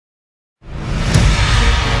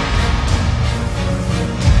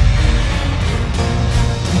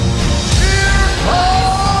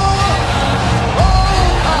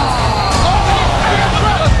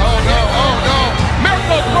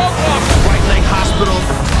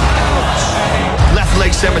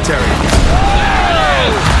cemetery.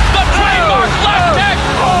 The trademark left kick!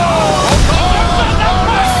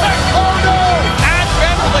 And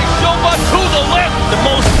Bentley Silva to the lip. The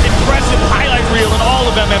most impressive highlight reel in all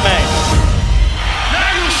of MMA.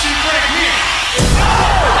 Now you see right here.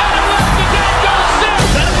 And the left again goes six.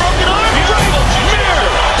 Is that a broken arm? Mir.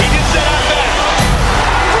 He did set out back.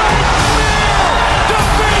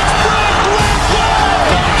 Defeats Brock Lesnar.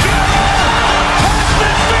 Has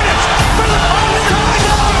been finished for the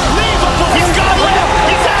unbelievable. He's got it.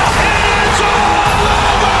 He's out. It's all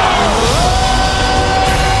over.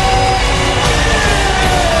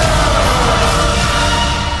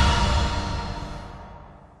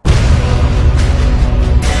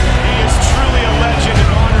 He is truly a legend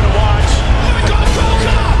and honor to watch. Here we go, Cro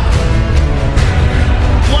Cop.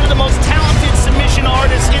 One of the most talented submission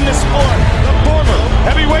artists in the sport. The former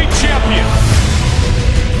heavyweight champion.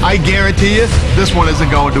 I guarantee you, this one isn't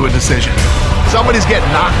going to a decision. Somebody's getting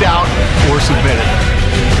knocked out or submitted.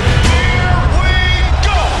 Here we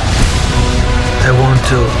go. I want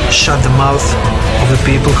to shut the mouth of the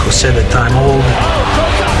people who said that I'm old, Cro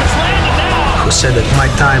Cop is landing now. who said that my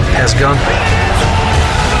time has gone.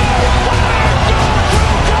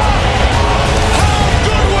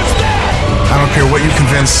 Good was that? I don't care what you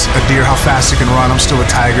convince a deer how fast he can run. I'm still a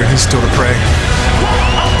tiger. He's still the prey.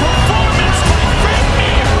 A performance by Fred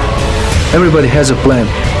Mir. Everybody has a plan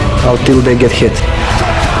until they get hit.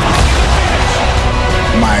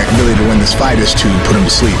 My ability to win this fight is to put him to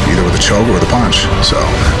sleep, either with a choke or with a punch. So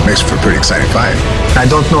it makes for a pretty exciting fight. I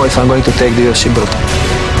don't know if I'm going to take the UFC belt,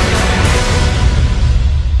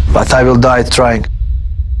 but I will die trying.